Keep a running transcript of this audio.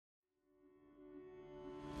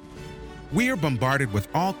We are bombarded with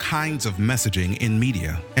all kinds of messaging in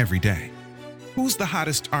media every day. Who's the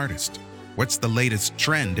hottest artist? What's the latest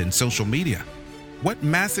trend in social media? What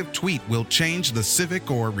massive tweet will change the civic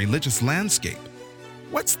or religious landscape?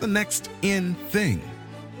 What's the next in thing?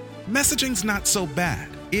 Messaging's not so bad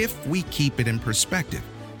if we keep it in perspective.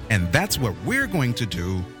 And that's what we're going to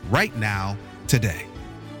do right now, today.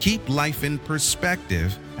 Keep life in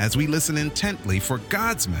perspective as we listen intently for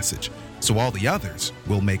God's message, so all the others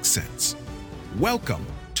will make sense. Welcome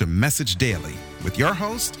to Message Daily with your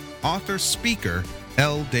host, author, speaker,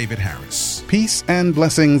 L. David Harris. Peace and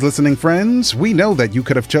blessings, listening friends. We know that you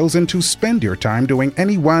could have chosen to spend your time doing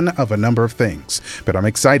any one of a number of things, but I'm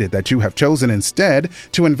excited that you have chosen instead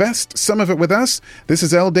to invest some of it with us. This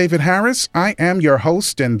is L. David Harris. I am your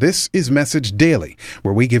host, and this is Message Daily,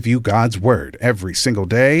 where we give you God's Word every single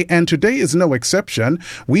day, and today is no exception.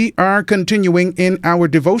 We are continuing in our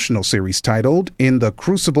devotional series titled, In the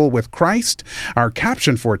Crucible with Christ. Our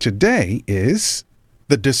caption for today is,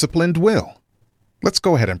 The Disciplined Will. Let's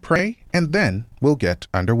go ahead and pray, and then we'll get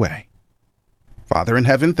underway. Father in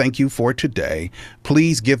heaven, thank you for today.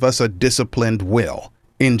 Please give us a disciplined will.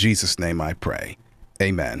 In Jesus' name I pray.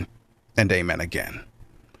 Amen and amen again.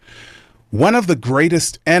 One of the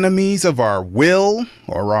greatest enemies of our will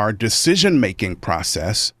or our decision-making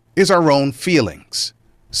process is our own feelings.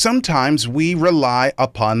 Sometimes we rely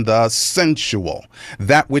upon the sensual,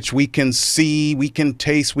 that which we can see, we can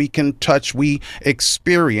taste, we can touch, we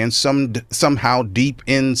experience somehow deep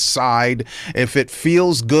inside. If it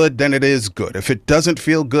feels good, then it is good. If it doesn't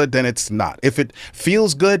feel good, then it's not. If it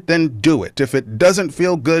feels good, then do it. If it doesn't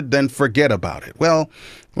feel good, then forget about it. Well,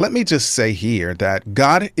 let me just say here that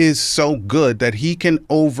God is so good that he can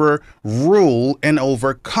overrule and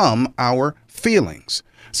overcome our feelings.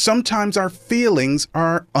 Sometimes our feelings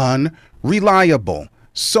are unreliable.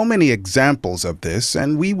 So many examples of this,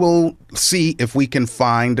 and we will see if we can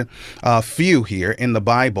find a few here in the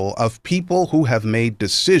Bible of people who have made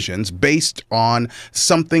decisions based on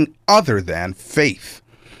something other than faith,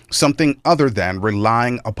 something other than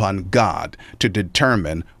relying upon God to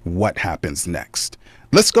determine what happens next.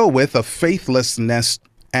 Let's go with a faithlessness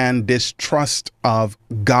and distrust of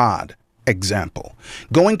God example.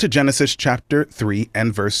 Going to Genesis chapter 3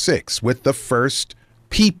 and verse 6 with the first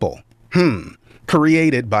people.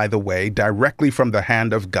 Created, by the way, directly from the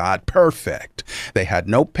hand of God, perfect. They had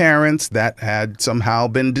no parents that had somehow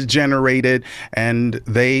been degenerated, and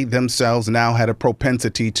they themselves now had a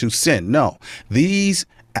propensity to sin. No, these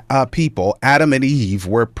people, Adam and Eve,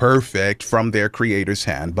 were perfect from their Creator's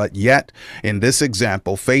hand, but yet in this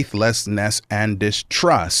example, faithlessness and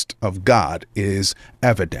distrust of God is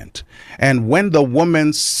evident. And when the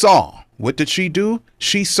woman saw, what did she do?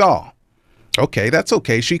 She saw. Okay, that's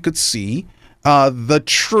okay. She could see the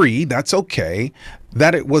tree. That's okay.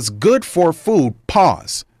 That it was good for food.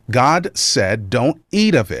 Pause. God said, don't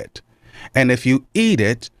eat of it. And if you eat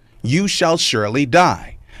it, you shall surely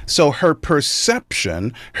die. So her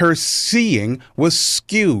perception, her seeing was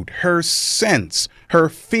skewed. Her sense, her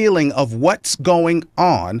feeling of what's going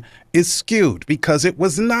on is skewed because it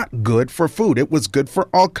was not good for food. It was good for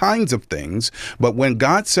all kinds of things. But when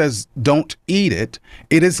God says, don't eat it,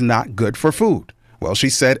 it is not good for food. Well,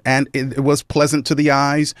 she said, and it was pleasant to the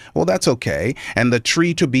eyes. Well, that's okay. And the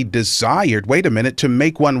tree to be desired. Wait a minute, to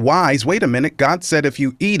make one wise. Wait a minute. God said if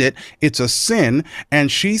you eat it, it's a sin.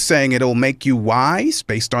 And she's saying it'll make you wise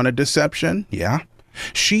based on a deception. Yeah.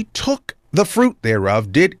 She took the fruit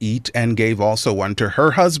thereof, did eat, and gave also unto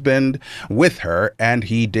her husband with her, and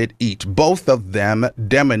he did eat. Both of them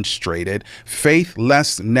demonstrated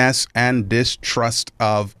faithlessness and distrust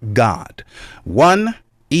of God. One,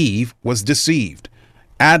 Eve was deceived.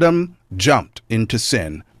 Adam jumped into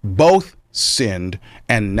sin. Both sinned,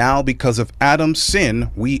 and now because of Adam's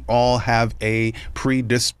sin, we all have a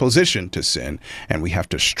predisposition to sin, and we have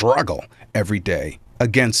to struggle every day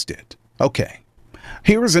against it. Okay,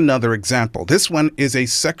 here is another example. This one is a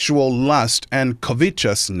sexual lust and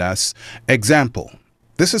covetousness example.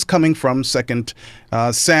 This is coming from 2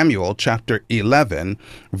 Samuel chapter 11,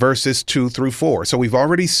 verses 2 through 4. So we've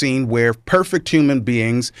already seen where perfect human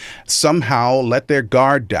beings somehow let their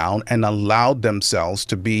guard down and allowed themselves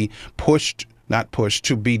to be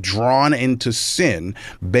to be drawn into sin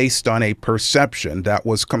based on a perception that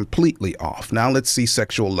was completely off. Now let's see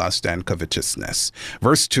sexual lust and covetousness.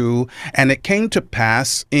 Verse 2, and it came to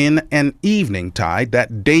pass in an eventide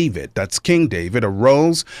that David, that's King David,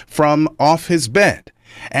 arose from off his bed,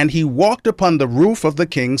 and he walked upon the roof of the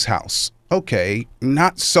king's house. Okay,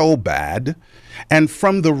 not so bad. And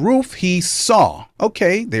from the roof he saw,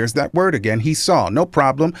 okay, there's that word again, he saw, no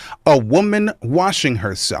problem, a woman washing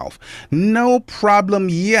herself. No problem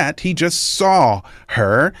yet, he just saw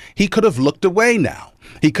her. He could have looked away now.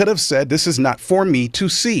 He could have said, this is not for me to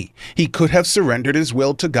see. He could have surrendered his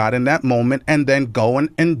will to God in that moment and then gone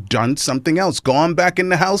and done something else. Go on back in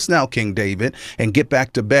the house now, King David, and get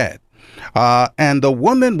back to bed. And the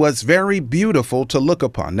woman was very beautiful to look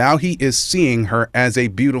upon. Now he is seeing her as a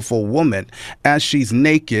beautiful woman as she's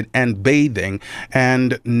naked and bathing.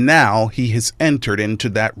 And now he has entered into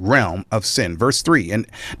that realm of sin. Verse 3, and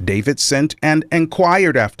David sent and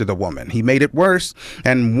inquired after the woman. He made it worse.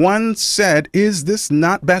 And one said, is this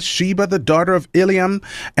not Bathsheba, the daughter of Eliam,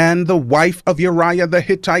 and the wife of Uriah the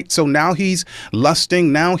Hittite? So now he's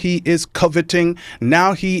lusting. Now he is coveting.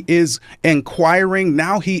 Now he is inquiring.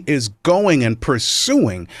 Now he is going and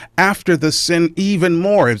pursuing after the sin even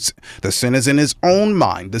more. The sin is in his own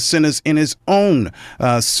mind. The sin is in his own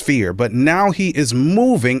sphere. But now he is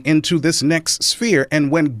moving into this next sphere. And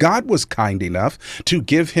when God was kind enough to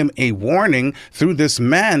give him a warning through this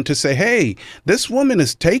man to say, hey, this woman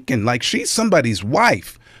is taken like she's somebody's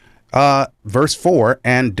wife. Verse 4,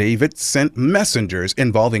 and David sent messengers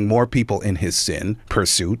involving more people in his sin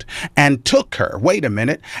pursuit and took her. Wait a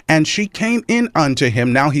minute. And she came in unto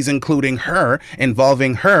him. Now he's including her,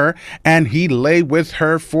 involving her, and he lay with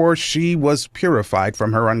her, for she was purified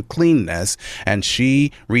from her uncleanness, and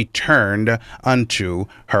she returned unto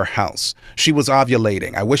her house. She was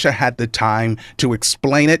ovulating. I wish I had the time to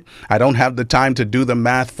explain it. I don't have the time to do the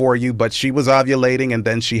math for you, but she was ovulating, and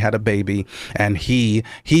then she had a baby, and he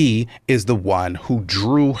is the one who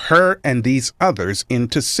drew her and these others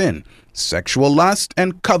into sin. Sexual lust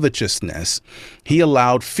and covetousness. He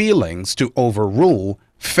allowed feelings to overrule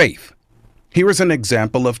faith. Here is an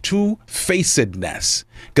example of two-facedness.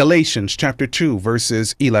 Galatians chapter 2,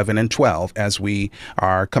 verses 11 and 12, as we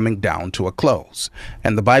are coming down to a close.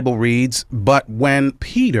 And the Bible reads, but when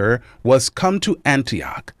Peter was come to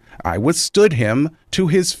Antioch, I withstood him to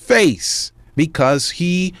his face, because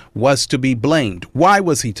he was to be blamed. Why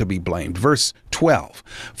was he to be blamed? Verse 12.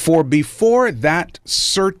 For before that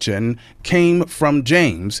certain came from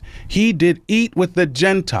James, he did eat with the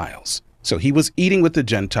Gentiles. So he was eating with the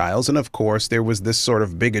Gentiles. And of course, there was this sort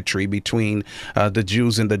of bigotry between the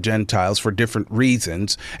Jews and the Gentiles for different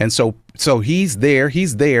reasons. And so he's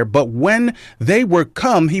there. But when they were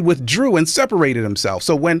come, he withdrew and separated himself.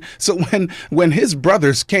 So when his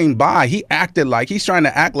brothers came by, he's trying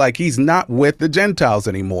to act like he's not with the Gentiles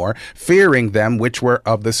anymore, fearing them which were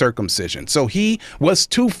of the circumcision. So he was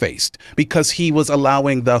two-faced because he was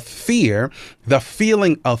allowing the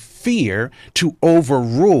feeling of fear to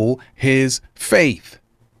overrule his faith.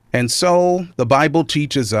 And so the Bible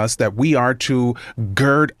teaches us that we are to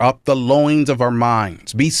gird up the loins of our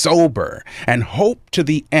minds, be sober, and hope to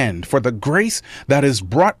the end for the grace that is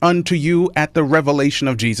brought unto you at the revelation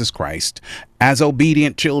of Jesus Christ, as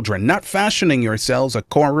obedient children, not fashioning yourselves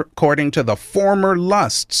according to the former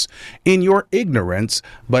lusts in your ignorance,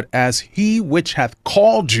 but as he which hath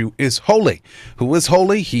called you is holy. Who is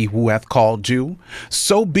holy? He who hath called you.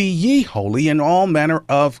 So be ye holy in all manner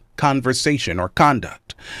of conversation or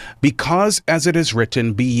conduct, because as it is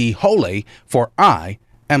written, be ye holy, for I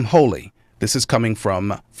am holy. This is coming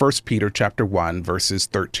from 1 Peter chapter 1, verses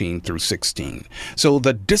 13 through 16. So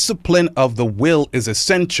the discipline of the will is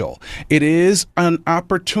essential. It is an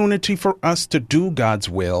opportunity for us to do God's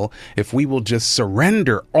will if we will just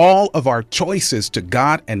surrender all of our choices to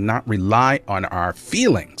God and not rely on our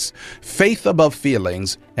feelings. Faith above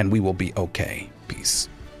feelings, and we will be okay. Peace.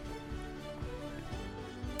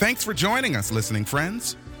 Thanks for joining us, listening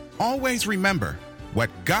friends. Always remember, what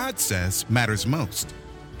God says matters most.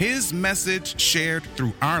 His message shared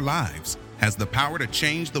through our lives has the power to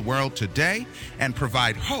change the world today and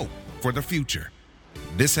provide hope for the future.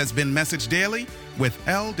 This has been Message Daily with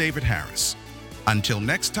L. David Harris. Until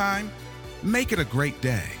next time, make it a great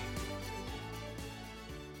day.